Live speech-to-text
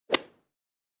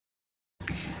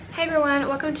Hey everyone,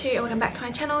 welcome back to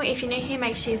my channel. If you're new here,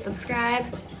 make sure you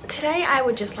subscribe. Today I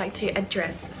would just like to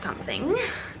address something.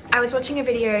 I was watching a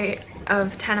video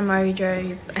of Tana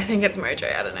Mojo's, I think it's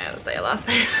Mojo, I don't know how to say her last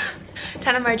name.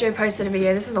 Tana Mojo posted a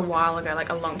video, this was a while ago, like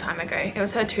a long time ago. It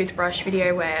was her toothbrush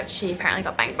video where she apparently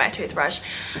got banged by a toothbrush.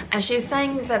 And she was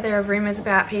saying that there are rumors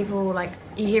about people, like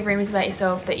you hear rumors about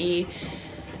yourself that you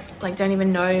like don't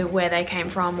even know where they came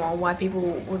from or why people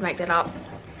would make that up.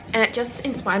 And it just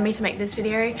inspired me to make this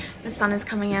video. The sun is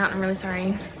coming out, I'm really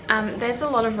sorry. There's a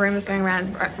lot of rumors going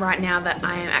around right now that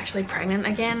I am actually pregnant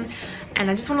again. And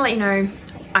I just want to let you know,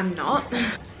 I'm not.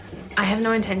 I have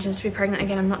no intentions to be pregnant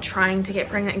again. I'm not trying to get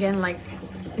pregnant again. Like,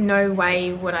 no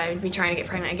way would I be trying to get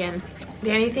pregnant again.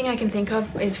 The only thing I can think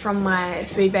of is from my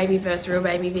food baby versus real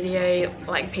baby video.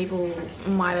 Like, people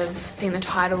might have seen the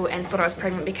title and thought I was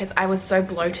pregnant because I was so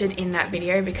bloated in that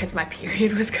video because my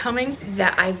period was coming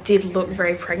that I did look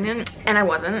very pregnant, and I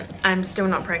wasn't. I'm still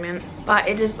not pregnant, but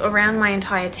it is around my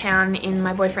entire town, in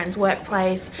my boyfriend's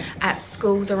workplace, at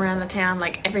schools around the town,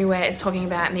 like everywhere is talking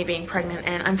about me being pregnant,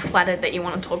 and I'm flattered that you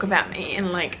want to talk about me,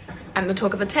 and like, I'm the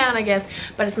talk of the town, I guess,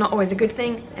 but it's not always a good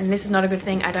thing, and this is not a good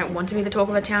thing. I don't want to be the talk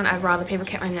of the town. I'd rather people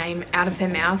kept my name out of their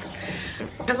mouths.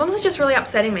 It was honestly just really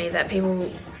upsetting me that people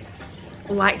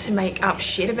like to make up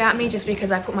shit about me just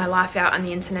because I put my life out on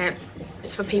the internet.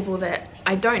 It's for people that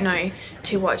I don't know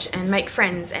to watch and make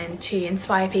friends and to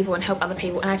inspire people and help other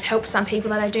people, and I've helped some people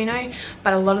that I do know,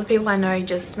 but a lot of the people I know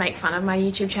just make fun of my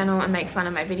YouTube channel and make fun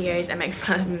of my videos and make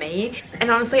fun of me,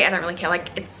 and honestly I don't really care. Like,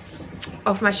 it's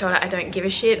off my shoulder. I don't give a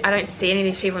shit. I don't see any of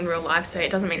these people in real life, so it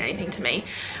doesn't mean anything to me.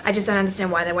 I just don't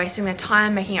understand why they're wasting their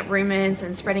time making up rumors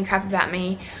and spreading crap about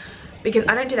me, because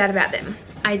I don't do that about them.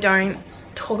 I don't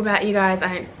talk about you guys.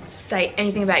 I don't say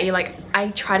anything about you. Like, I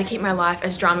try to keep my life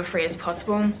as drama free as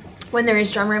possible. When there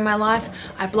is drama in my life,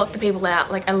 I block the people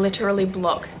out. Like, I literally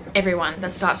block everyone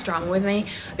that starts drama with me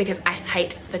because I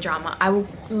hate the drama. I will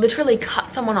literally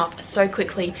cut someone off so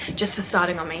quickly just for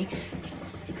starting on me,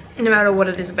 no matter what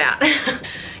it is about.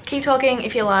 Keep talking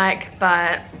if you like,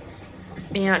 but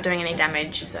you're not doing any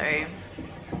damage. So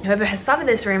whoever has started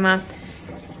this rumor,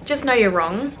 just know you're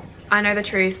wrong. I know the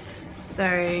truth.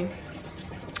 So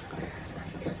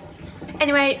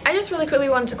anyway, I just really quickly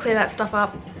wanted to clear that stuff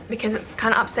up because it's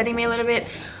kind of upsetting me a little bit,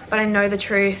 but I know the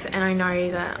truth, and I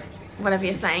know that whatever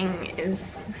you're saying is,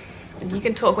 you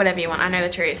can talk whatever you want. I know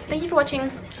the truth. Thank you for watching.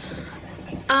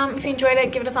 If you enjoyed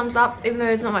it, give it a thumbs up, even though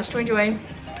there's not much to enjoy.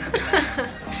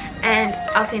 And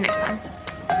I'll see you next time.